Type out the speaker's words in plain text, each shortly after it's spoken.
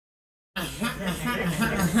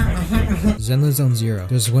Zenless Zone 0.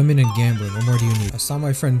 There's women and gambling. What more do you need? I saw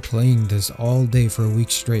my friend playing this all day for a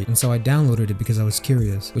week straight, and so I downloaded it because I was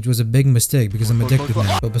curious, which was a big mistake because I'm addicted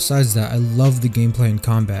now. But besides that, I love the gameplay and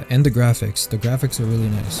combat, and the graphics. The graphics are really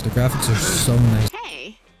nice. The graphics are so nice.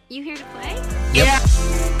 Hey, you here to play? Yep.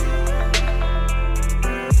 Yeah.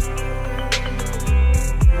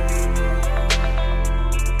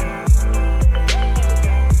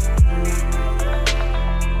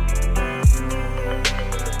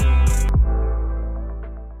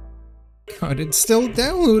 God, it's still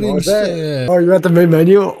downloading shit. Oh, you're at the main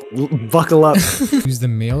menu? Buckle up. Who's the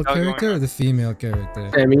male character or the female character?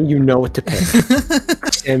 Sammy, you know what to pick.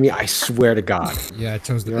 Sammy, I swear to God. Yeah, I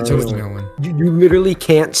chose the no one. You literally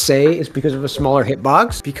can't say it's because of a smaller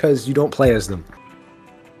hitbox because you don't play as them.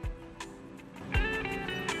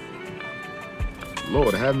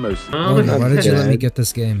 Lord have mercy. Why did you let me get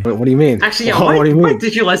this game? What do you mean? Actually, yeah, what do you why mean?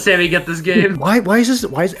 did you let Sammy get this game? Why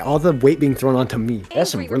is all the weight being thrown onto me? That's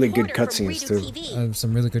some really good cutscenes too.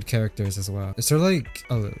 Some really good characters as well. Is there like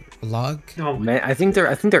a log? Oh Man, I think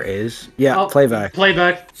there is. Yeah, playback.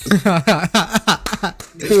 Playback.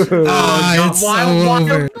 It's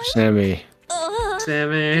over. Sammy.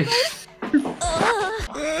 Sammy.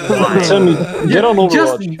 Sammy, get on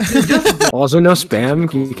Overwatch. Also, no spam.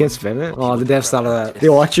 You can't spam it. Oh, the devs thought of that. They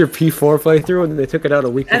watched your P4 playthrough and they took it out a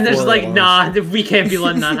week before. And they're just like, nah, we can't be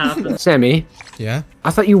letting that happen. Sammy. Yeah?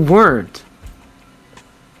 I thought you weren't.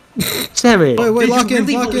 Sammy. Wait, lock in.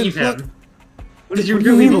 What did you What do you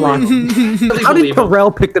really mean lock believe? in? How did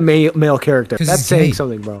Terrell pick the male character? 'Cause That's he's saying gay.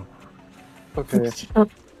 something, bro. Okay. Okay.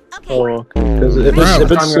 Oh, because if Bro,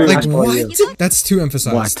 it's like soon, what? That's too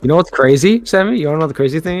emphasized. What? You know what's crazy, Sammy? You wanna know what the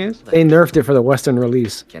crazy thing is? They nerfed it for the Western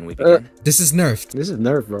release. Can we begin? This is nerfed. This is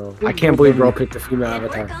nerf, bro. I can't believe bro picked a female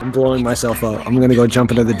avatar. I'm blowing myself up. I'm gonna go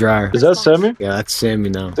jump into the dryer. is that Sammy? Yeah, that's Sammy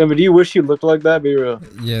now. Sammy, do you wish you looked like that? Be real.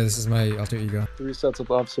 Yeah, this is my alter ego. 3 sets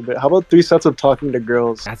of opposite. How about 3 sets of talking to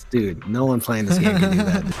girls? That's dude. No one playing this game can do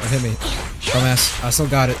that. Oh, hit me. Dumbass. I still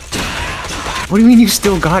got it. What do you mean you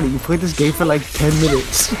still got it? You played this game for like 10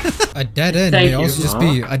 minutes. A dead end Thank may you. also just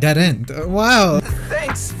be a dead end. Wow.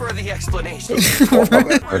 Thanks for the explanation.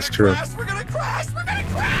 That's true.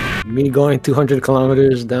 Me going 200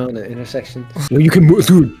 kilometers down the intersection. No, you can move,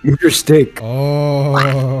 dude. Move your stick.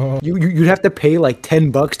 Oh. You'd have to pay like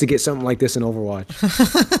 $10 to get something like this in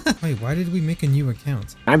Overwatch. Wait, why did we make a new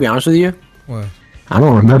account? Can I be honest with you? What? I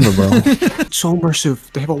don't remember, bro. It's so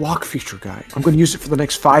immersive. They have a walk feature, guy. I'm gonna use it for the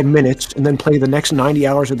next 5 minutes and then play the next 90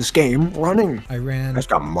 hours of this game running. I ran. That's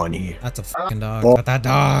got money. That's a fucking dog. Oh. Got that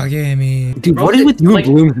dog, yeah, me. Dude, Bro, what is with you like-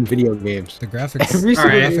 and blooms in video games? The graphics. Every The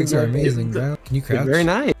single graphics game, are bro. amazing, bro. Can you crouch? Very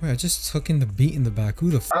nice. Wait, I just took in the beat in the back.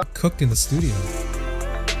 Who the fuck cooked in the studio?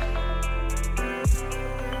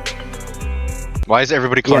 Why is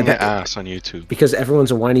everybody calling Yeah, it ass on YouTube? Because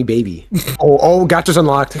everyone's a whiny baby. oh, gotcha's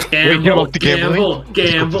unlocked. Gamble, the gambling?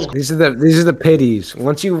 gamble. These are the pities.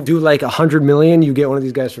 Once you do like 100 million, you get one of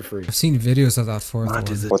these guys for free. I've seen videos of that fourth one.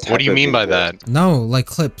 What do you mean by that? No, like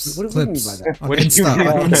clips. What do you mean Clips. by that? On What do you Insta. mean?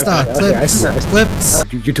 On Insta. Okay, I Clips. see.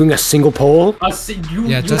 Clips. You're doing a single poll? Yeah,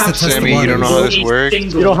 just to have test the Sammy, you don't know how this works? You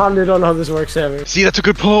don't know how this works, Sammy. See, that's a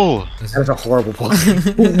good poll. That's a horrible poll.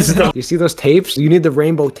 You see those tapes? You need the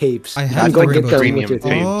rainbow tapes. I You have can the go get rainbow them Premium with your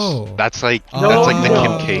tapes. Oh. That's like Oh. the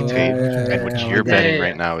Kim K Yeah, tape. yeah, And what yeah, you're okay. betting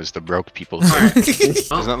right now is the broke people tape. Isn't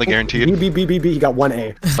that like guaranteed? B. You got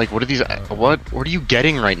 1A. Like, what are these? What are you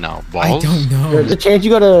getting right now? I Balls? don't know. There's a chance you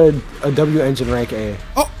got a W engine rank A.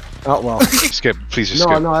 Oh. Oh well. Skip, please just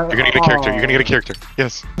No, skip. no, You're gonna get a character. You're gonna get a character.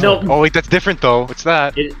 Yes. No. Oh wait, that's different though. What's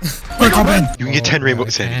that? Quick, open. You can get 10 Oh, rainbow. I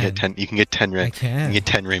Sam, you can. get 10. You can get 10 I You can. can get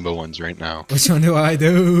 10 rainbow ones right now. Which one do I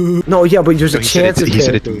do? No, yeah, but there's So a chance he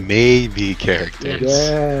said it characters. may be characters.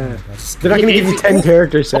 Yeah. That's They're not gonna give you 10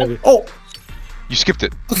 characters, Sammy. Oh, You skipped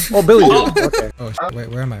it. Billy did. Okay. Oh, wait,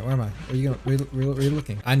 where am I? Where am I? Where you going? Where you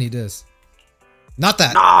looking? I need this. Not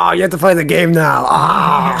that. Oh, you have to play the game now.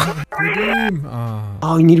 Ah. Oh.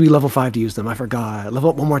 Oh, you need to be level 5 to use them. I forgot. Level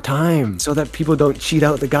up one more time so that people don't cheat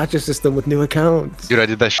out the gacha system with new accounts. Dude, I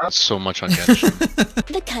did that shit so much on Genshin.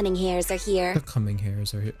 The cunning hairs are here. The coming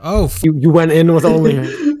hairs are here. Oh, You went in with only.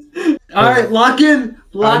 Alright, lock in.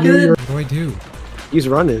 Lock it in. what do I do? He's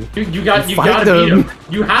running. You gotta Fight beat them. him.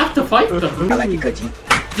 You have to fight them. I like it, Cookie.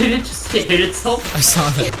 Did it just hit itself? I saw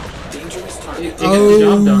that. It gets the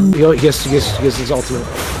job done. He gets his ultimate.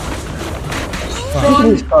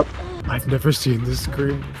 I've never seen this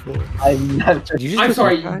screen before. I'm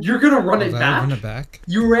sorry, you're gonna run it Did I back? run it back?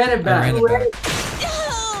 You ran it I back. ran it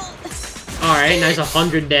back. Alright, nice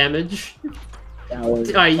 100 damage.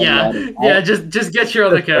 Yeah, just get your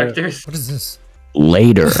other characters. What is this?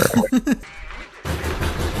 Later.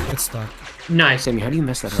 It's stuck. Nice. Sammy, how do you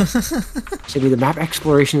mess that up? Sammy, the map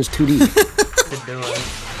exploration is 2D. Good doing.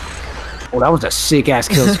 Oh, that was a sick ass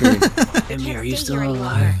kill screen. Sammy, Can't are you stay still here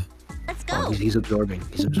alive? anymore. Let's Oh, go. he's absorbing.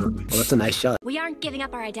 He's absorbing. Well, that's a nice shot. We aren't giving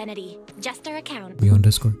up our identity, just our account. We on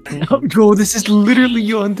Discord. Bro, this is literally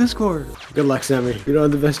you on Discord. Good luck, Sammy. You don't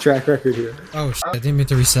have the best track record here. Oh shit, I didn't mean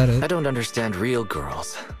to reset I it. don't understand real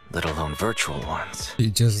girls, let alone virtual ones. You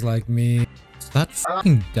just like me. Is that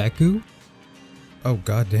fucking Deku? Oh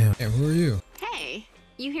goddamn. Hey, who are you? Hey,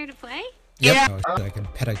 you here to play? Yep. Oh, shit, I can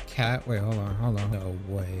pet a cat. Wait, hold on. No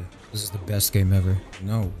way. This is the best game ever.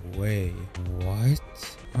 No way. What?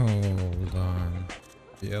 Hold on.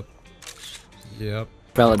 Yep.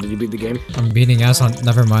 Fella, did you beat the game? I'm beating ass on.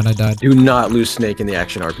 Never mind, I died. Do not lose Snake in the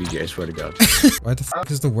action RPG, I swear to God. Why the fuck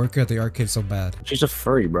is the worker at the arcade so bad? She's a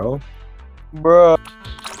furry, bro. Bro.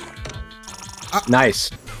 Nice.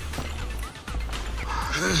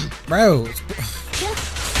 Bro, You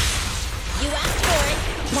asked for it.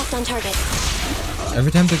 Left on target.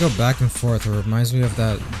 every time they go back and forth, it reminds me of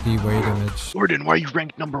that D-Wade image. Gordon, why are you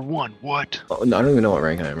ranked #1? What? Oh, no, I don't even know what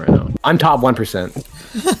rank I am right now. I'm top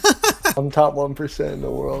 1%. I'm top 1% in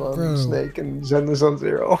the world on Bro. Snake and Zenless on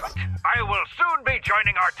 0. I will soon be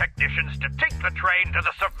joining our technicians to take the train to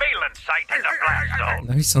the surveillance site in the blast zone.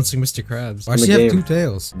 Now he sounds like Mr. Krabs. Why In does the she have game. 2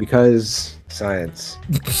 tails? Because science.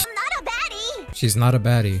 Not a baddie. She's not a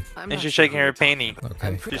baddie. And she's shaking her panty.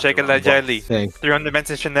 Okay. She's shaking that jelly. Thanks. 300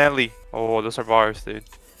 Nelly. Oh, those are bars, dude.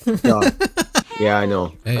 Yeah, I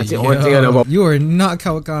know. Hey, That's the only thing I know about you are not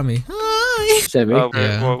Kawakami. Hi. Sammy. Okay,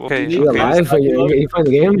 Yeah. well, okay. You alive? Are you playing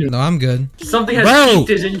the game? No, I'm good. Something has Bro! piqued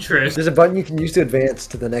his interest. There's a button you can use to advance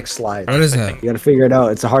to the next slide. What is that? You gotta figure it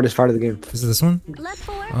out. It's the hardest part of the game. Is it this one? Left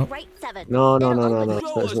 4, Oh. right 7. No. It'll It's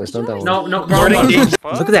open not that one. No, wrong one. Look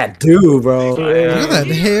at that dude, bro. Look at that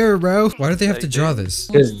hair, bro. Why did they have to draw this?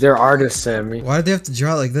 Because they're artists, Sammy. Why did they have to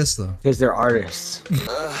draw it like this, though? Because they're artists.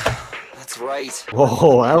 That's right.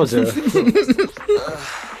 Whoa, that was a...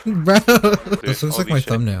 Bro, this looks like holy my shit.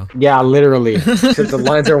 thumbnail. Yeah, literally. Except the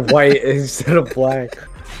lines are white instead of black.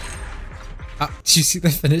 Did you see the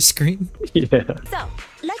finish screen? Yeah. So,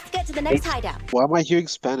 let's get to the next hideout. Why am I hearing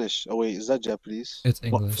Spanish? Oh wait, is that Japanese? It's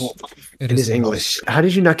English. It is English. How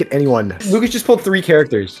did you not get anyone? Lucas just pulled 3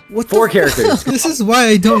 characters. What? 4 characters. This is why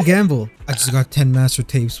I don't gamble. I just got 10 master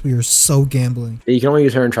tapes. We are so gambling. You can only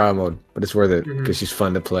use her in trial mode, but it's worth it because she's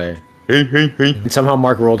fun to play. And somehow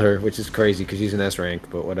Mark rolled her, which is crazy because she's an S rank,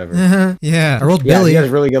 but whatever. Yeah, I rolled Yeah, Billy. he has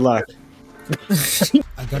really good luck.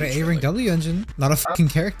 I got an A rank W engine, not a fucking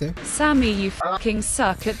character. Sammy, you fucking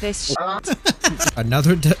suck at this shit.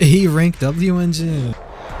 Another A rank W engine.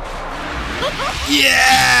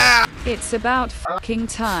 It's about fucking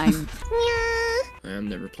time. I am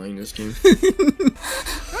never playing this game.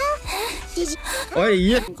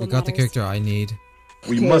 I got the character I need.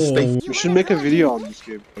 We must stay. We should make a video on this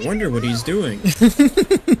game. I wonder what he's doing.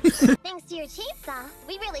 Thanks to your chainsaw,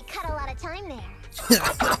 we really cut a lot of time there.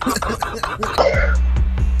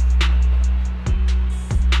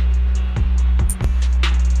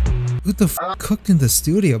 Who the f cooked in the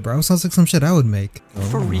studio, bro? Sounds like some shit I would make.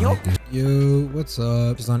 For real? Yo, what's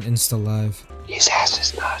up? Just on Insta Live. His ass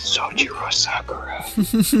is not Sojiro Sakura.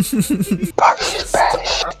 Probably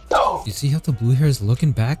Spanish. No. You see how the blue hair is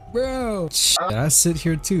looking back? Bro! I sit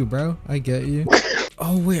here too, bro. I get you.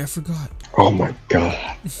 Oh, wait, I forgot. Oh my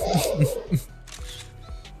god.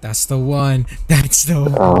 That's the one. That's the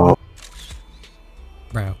one. Oh,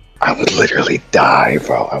 Bro, I would literally die,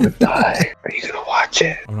 bro. I would die. Are you gonna watch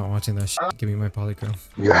it? I'm not watching that shit. Give me my polychrome.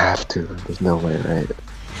 You have to. There's no way, right?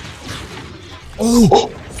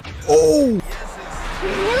 Oh! Oh! I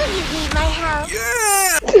knew you'd need my help.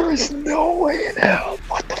 There is no way in hell.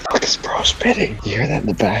 What the fuck is bro spitting? You hear that in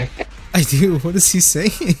the back? I do. What is he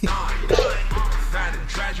saying?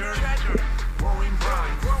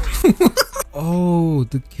 Oh,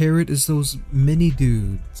 the carrot is those mini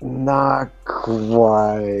dudes. Not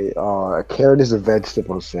quite. Oh, a carrot is a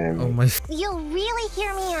vegetable, Sam. Oh my. You'll really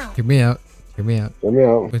hear me out. Hear me out. Hear me out. Let me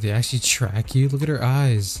out. But they actually track you? Look at her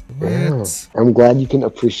eyes. Yeah. What? I'm glad you can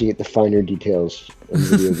appreciate the finer details in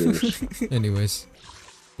video games. Anyways.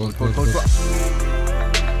 Go.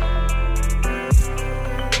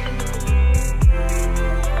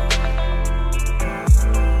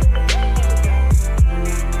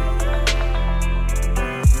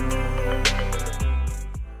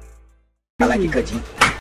 I like it, Kaji.